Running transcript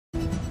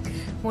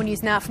More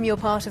news now from your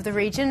part of the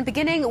region,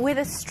 beginning with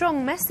a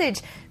strong message.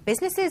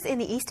 Businesses in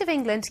the east of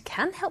England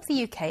can help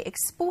the UK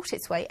export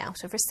its way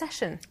out of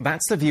recession.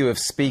 That's the view of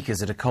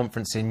speakers at a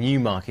conference in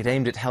Newmarket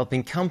aimed at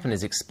helping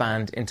companies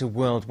expand into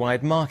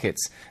worldwide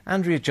markets.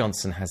 Andrea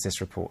Johnson has this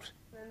report.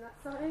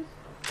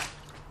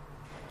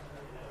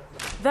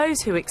 Those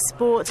who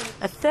export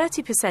are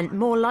 30%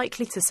 more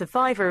likely to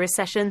survive a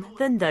recession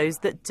than those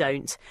that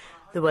don't.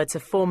 The words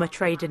of former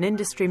Trade and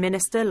Industry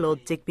Minister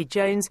Lord Digby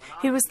Jones,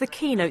 who was the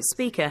keynote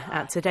speaker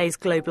at today's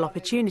Global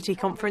Opportunity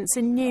Conference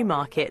in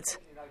Newmarket.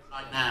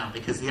 Right now,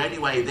 because the only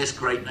way this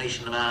great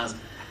nation of ours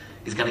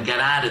is going to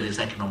get out of this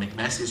economic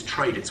mess is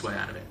trade its way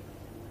out of it.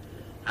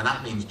 And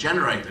that means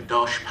generate the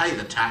dosh, pay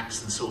the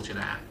tax and sort it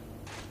out.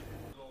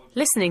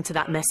 Listening to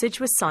that message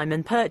was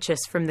Simon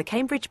Purchase from the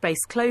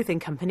Cambridge-based clothing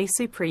company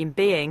Supreme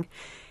Being.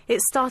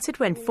 It started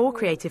when 4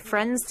 creative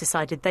friends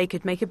decided they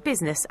could make a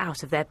business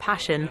out of their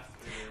passion.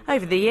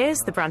 Over the years,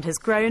 the brand has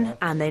grown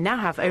and they now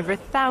have over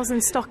 1,000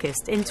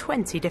 stockists in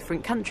 20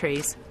 different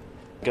countries.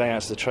 Going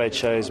out to the trade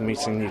shows,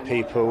 meeting new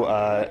people,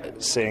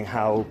 seeing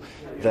how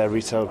their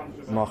retail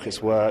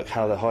markets work,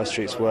 how the high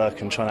streets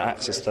work, and trying to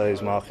access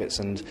those markets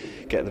and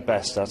get the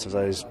best out of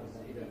those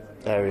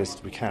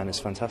areas we can is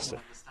fantastic.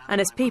 And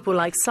it's people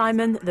like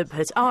Simon that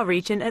put our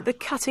region at the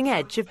cutting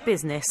edge of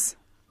business.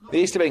 The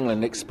East of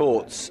England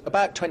exports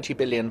about £20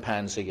 billion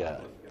a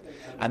year.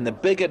 And the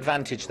big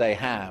advantage they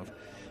have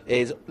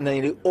is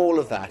nearly all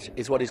of that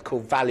is what is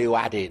called value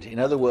added. In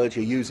other words,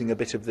 you're using a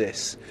bit of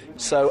this.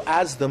 So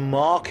as the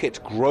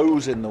market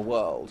grows in the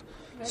world,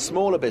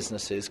 smaller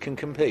businesses can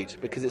compete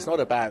because it's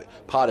not about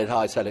part it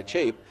high, sell it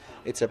cheap.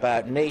 It's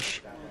about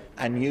niche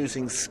and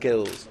using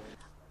skills.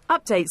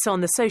 Updates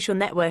on the social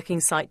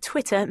networking site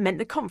Twitter meant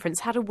the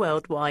conference had a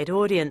worldwide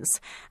audience.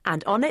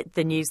 And on it,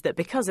 the news that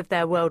because of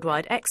their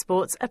worldwide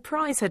exports, a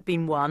prize had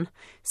been won.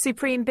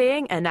 Supreme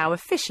Being are now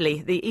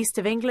officially the East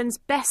of England's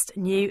best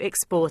new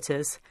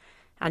exporters.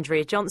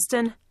 Andrea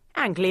Johnston,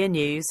 Anglia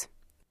News.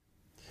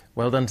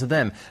 Well done to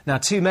them. Now,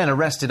 2 men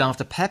arrested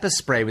after pepper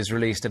spray was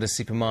released at a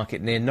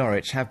supermarket near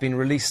Norwich have been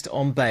released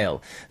on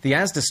bail. The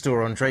ASDA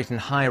store on Drayton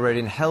High Road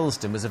in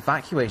Helston was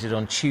evacuated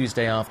on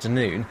Tuesday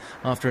afternoon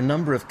after a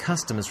number of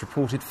customers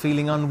reported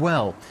feeling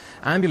unwell.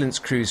 Ambulance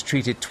crews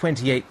treated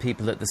 28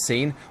 people at the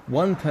scene.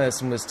 1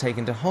 person was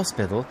taken to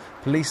hospital.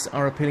 Police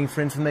are appealing for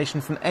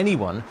information from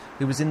anyone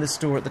who was in the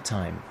store at the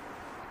time.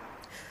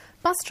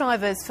 Bus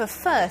drivers for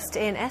First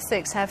in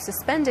Essex have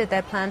suspended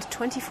their planned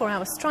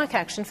 24-hour strike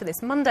action for this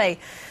Monday.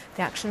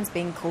 The action's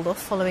being called off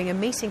following a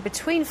meeting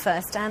between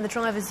First and the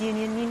drivers'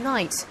 union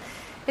Unite.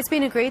 It's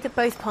been agreed that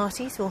both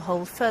parties will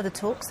hold further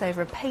talks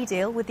over a pay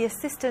deal with the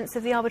assistance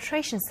of the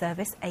arbitration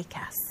service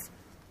ACAS.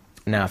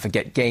 Now,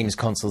 forget games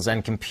consoles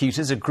and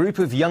computers. A group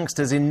of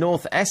youngsters in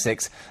North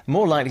Essex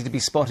more likely to be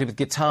spotted with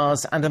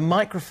guitars and a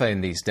microphone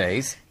these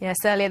days. Yes,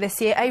 earlier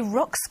this year, a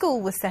rock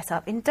school was set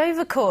up in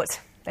Dovercourt.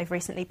 They've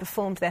recently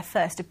performed their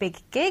first big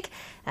gig,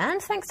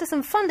 and thanks to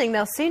some funding,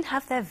 they'll soon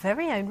have their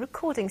very own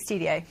recording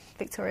studio.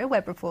 Victoria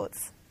Webb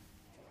reports.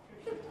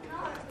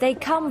 They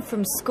come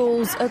from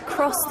schools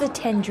across the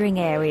tendering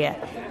area,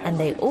 and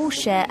they all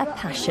share a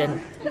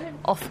passion.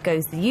 Off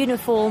goes the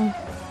uniform.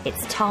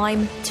 It's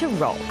time to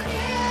rock.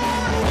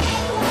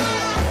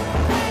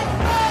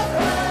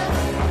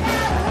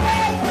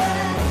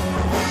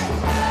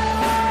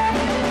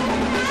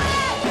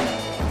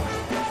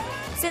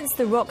 Since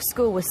the rock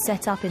school was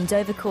set up in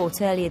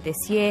Dovercourt earlier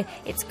this year,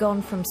 it's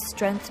gone from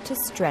strength to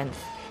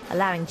strength,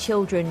 allowing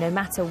children, no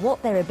matter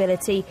what their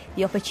ability,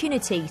 the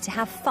opportunity to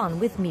have fun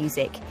with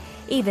music,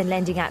 even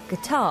lending out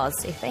guitars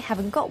if they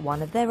haven't got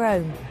one of their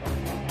own.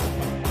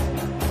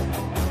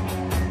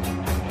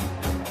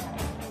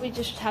 We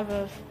just have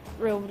a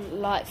real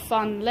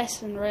fun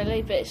lesson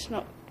really, but it's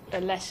not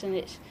a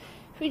lesson,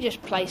 we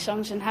just play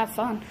songs and have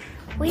fun.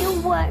 We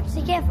all work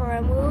together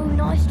and we're all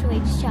nice to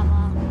each other.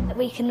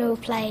 We can all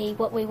play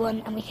what we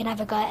want and we can have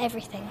a go at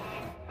everything.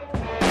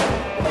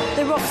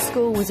 The rock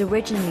school was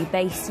originally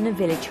based in a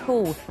village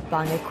hall,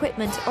 buying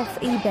equipment off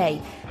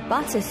eBay.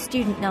 But as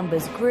student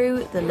numbers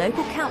grew, the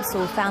local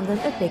council found them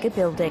a bigger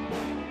building.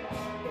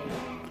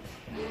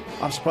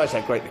 I'm surprised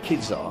how great the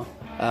kids are.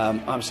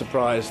 I'm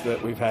surprised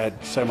that we've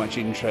had so much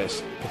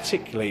interest,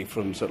 particularly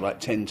from sort of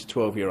like 10 to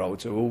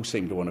 12-year-olds who all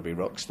seem to want to be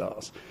rock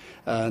stars.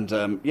 And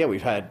yeah,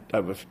 we've had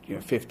over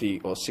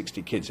 50 or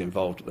 60 kids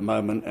involved at the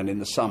moment, and in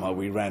the summer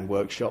we ran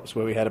workshops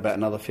where we had about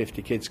another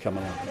 50 kids come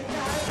along.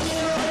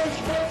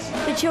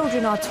 The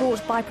children are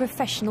taught by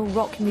professional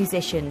rock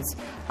musicians.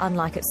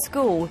 Unlike at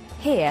school,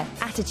 here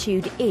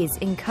attitude is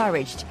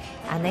encouraged,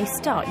 and they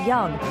start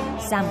young.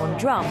 Sam on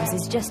drums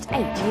is just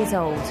 8 years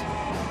old.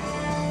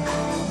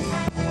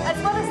 As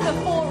well as the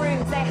 4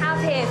 rooms they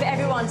have here for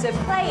everyone to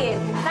play in,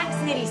 thanks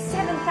to nearly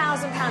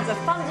 £7,000 of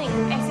funding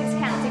from Essex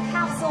County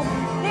Council,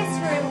 this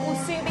room will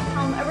soon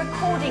become a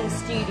recording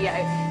studio.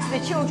 So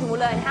the children will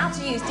learn how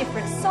to use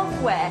different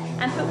software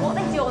and put what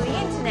they do on the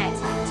internet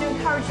to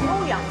encourage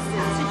more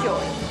youngsters to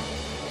join.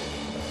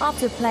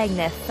 After playing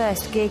their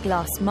first gig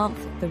last month,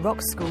 the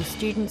Rock School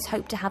students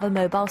hope to have a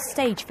mobile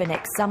stage for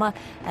next summer,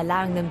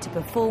 allowing them to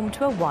perform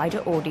to a wider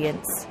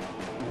audience.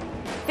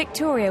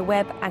 Victoria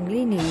Webb,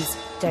 Anglia News,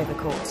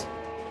 Dovercourt.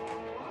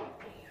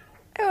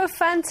 They were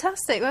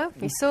fantastic. Well,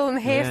 we saw them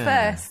here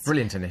first.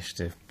 Brilliant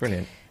initiative.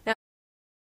 Brilliant.